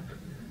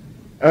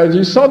 and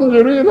he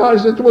suddenly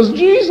realized it was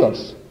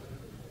Jesus.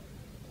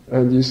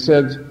 And he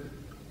said,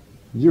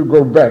 you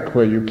go back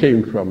where you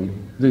came from.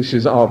 This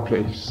is our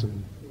place.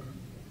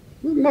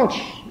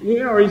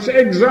 It's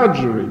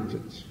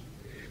exaggerated.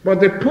 But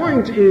the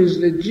point is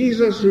that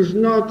Jesus is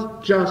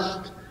not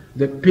just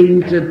the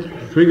painted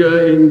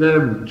figure in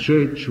the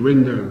church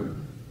window.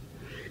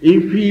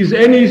 If he is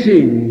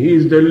anything, he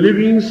is the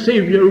living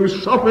Savior who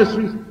suffers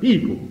with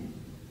people.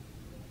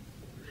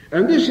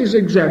 And this is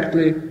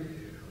exactly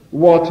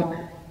what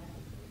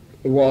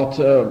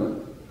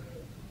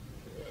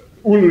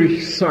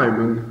Ulrich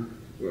Simon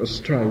was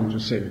trying to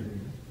say.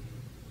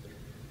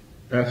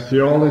 A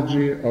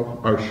theology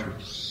of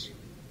Auschwitz.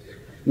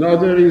 Now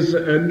there is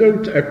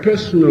a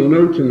personal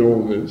note in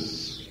all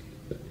this.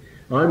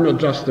 I'm not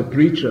just a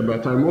preacher,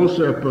 but I'm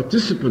also a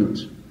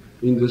participant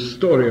in the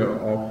story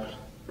of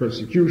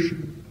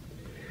persecution.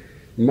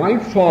 My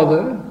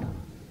father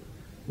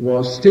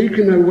was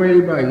taken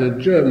away by the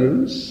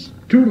Germans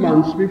 2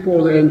 months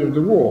before the end of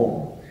the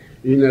war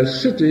in a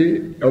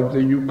city of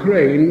the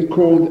Ukraine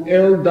called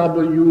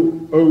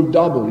LWOW,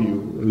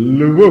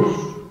 Lvov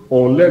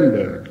or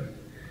Lemberg.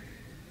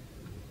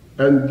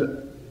 And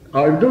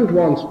I don't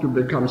want to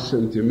become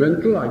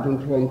sentimental, I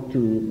don't want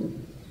to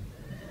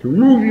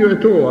move you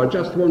at all, I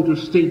just want to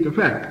state the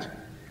fact.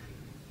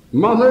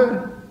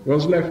 Mother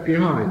was left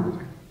behind.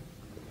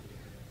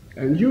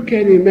 And you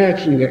can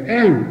imagine the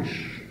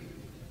anguish.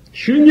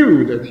 She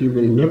knew that he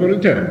will never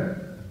return.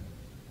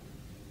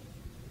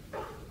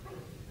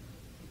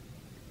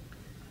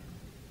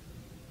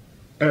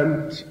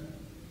 And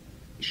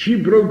she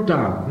broke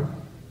down,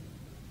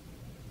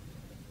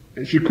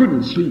 and she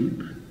couldn't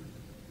sleep.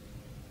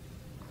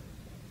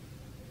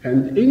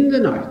 And in the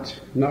night,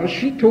 now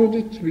she told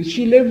it,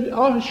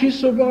 she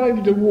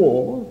survived the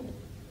war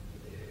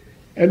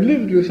and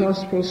lived with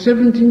us for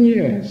 17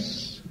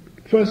 years,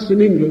 first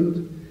in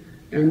England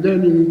and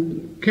then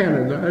in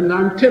Canada, and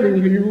I'm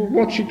telling you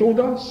what she told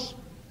us.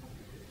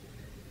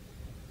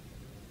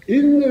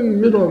 In the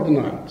middle of the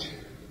night,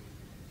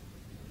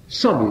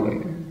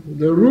 suddenly,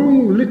 the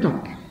room lit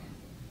up,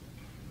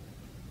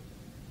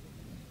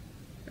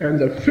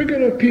 and a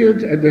figure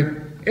appeared at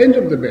the end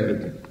of the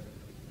bed,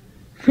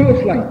 full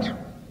of light.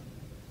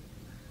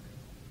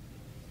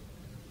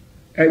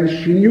 And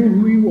she knew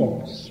who he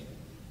was.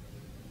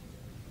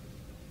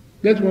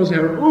 That was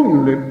her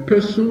only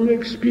personal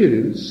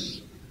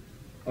experience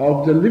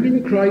of the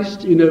living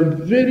Christ in a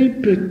very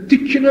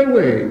particular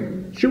way.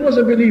 She was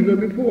a believer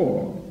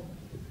before,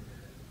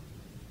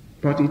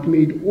 but it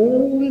made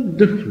all the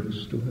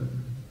difference to her.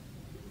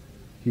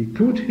 He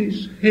put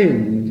his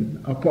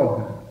hand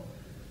upon her,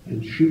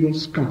 and she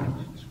was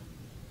comforted.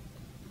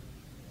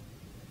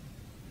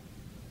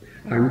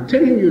 I'm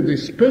telling you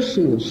this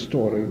personal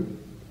story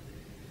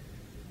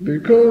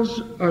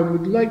because I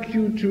would like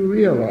you to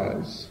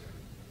realize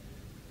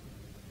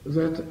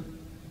that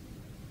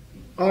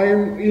I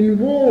am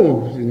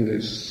involved in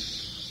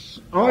this.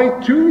 I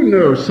too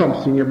know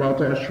something about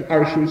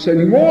Auschwitz,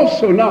 and more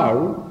so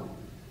now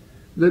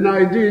than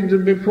I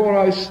did before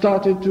I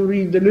started to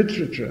read the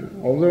literature,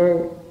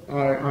 although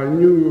I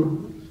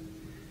knew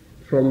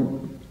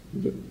from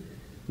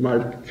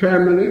my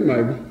family,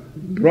 my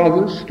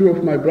brothers, 2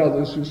 of my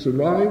brothers who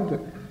survived,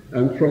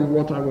 and from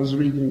what I was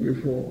reading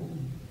before.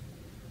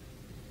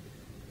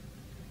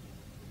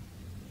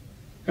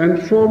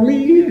 And for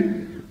me,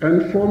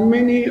 and for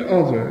many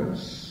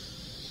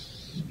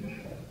others,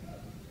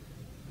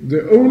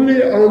 the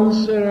only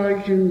answer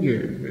I can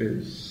give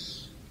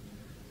is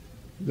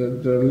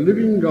that the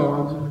living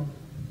God,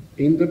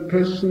 in the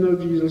person of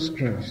Jesus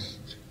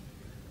Christ,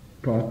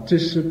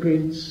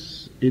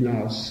 participates in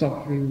our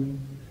suffering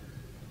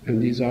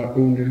and is our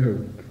only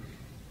hope.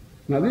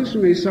 Now this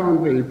may sound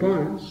very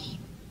pious,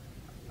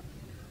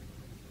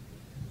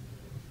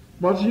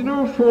 but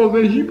for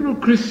the Hebrew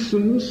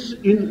Christians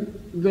in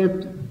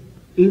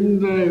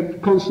the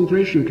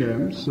concentration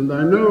camps, and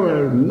I know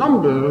a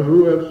number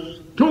who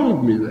have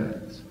told me that,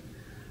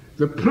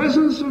 the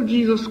presence of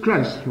Jesus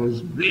Christ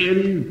was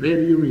very,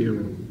 very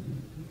real.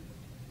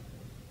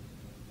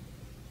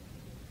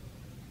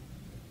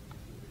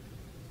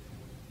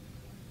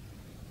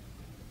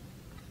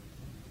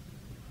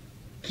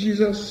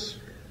 Jesus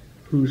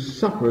who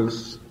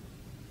suffers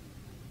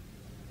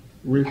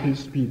with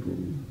his people.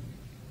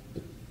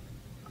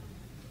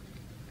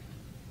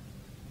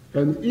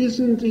 And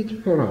isn't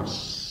it for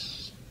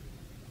us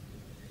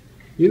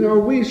You know,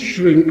 we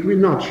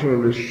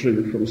naturally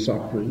shrink from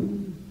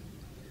suffering.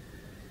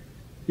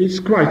 It's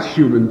quite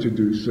human to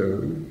do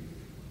so.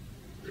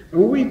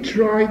 And we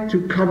try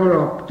to cover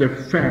up the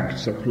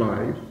facts of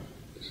life.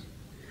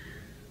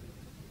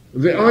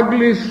 The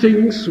ugly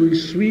things we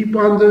sweep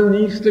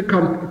underneath the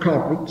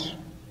carpet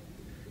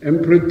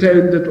and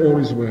pretend that all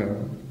is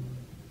well.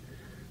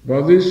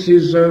 But this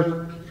is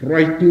a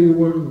frightening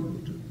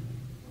world.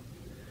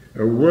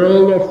 A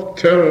world of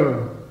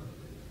terror.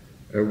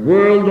 A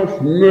world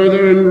of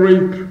murder and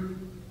rape.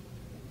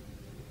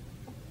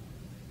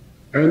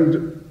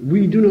 And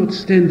we do not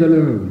stand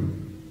alone.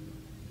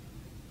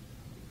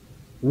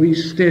 We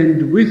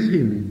stand with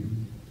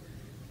him,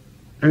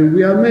 and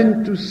we are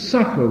meant to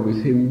suffer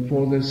with him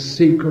for the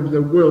sake of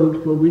the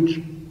world for which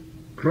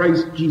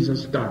Christ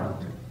Jesus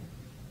died.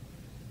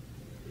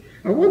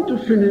 I want to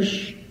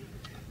finish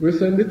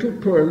with a little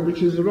poem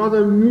which is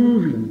rather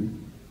moving.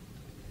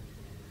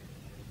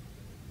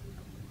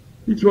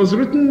 It was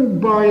written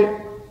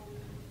by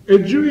a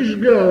Jewish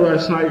girl,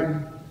 as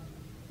I'm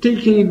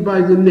taking it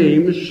by the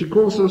name. She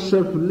calls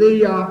herself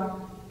Leah,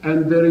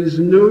 and there is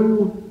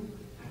no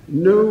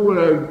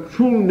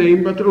full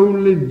name, but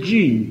only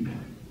G.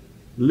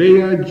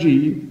 Leah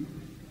G,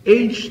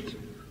 aged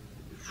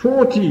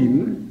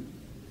 14,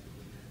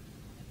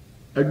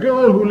 a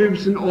girl who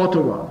lives in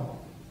Ottawa.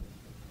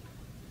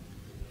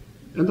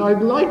 And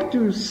I'd like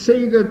to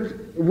say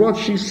that what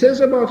she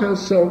says about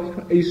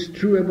herself is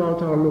true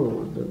about our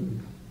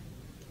Lord.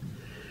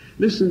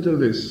 Listen to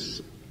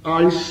this.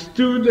 I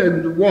stood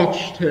and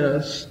watched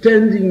her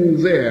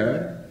standing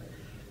there,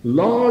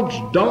 large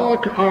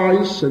dark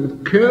eyes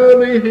and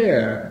curly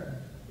hair,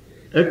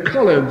 a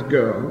colored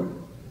girl,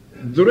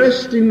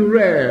 dressed in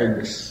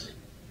rags,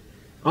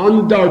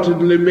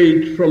 undoubtedly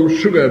made from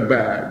sugar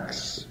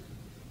bags.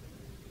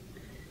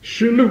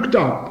 She looked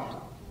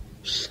up,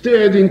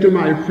 stared into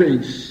my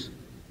face,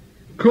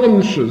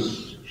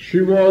 conscious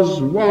she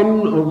was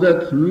one of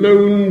that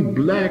lone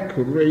black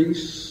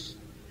race,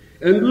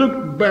 and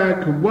looked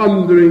back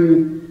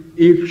wondering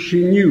if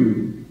she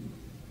knew.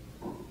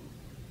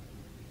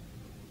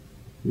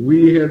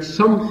 We had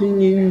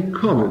something in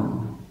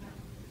common,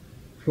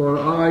 for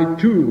I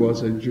too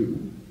was a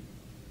Jew.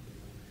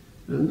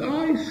 And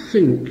I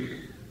think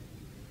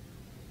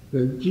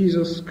that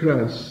Jesus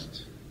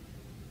Christ,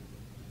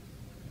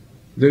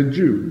 the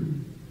Jew,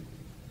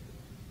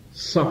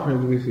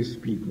 suffered with his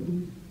people.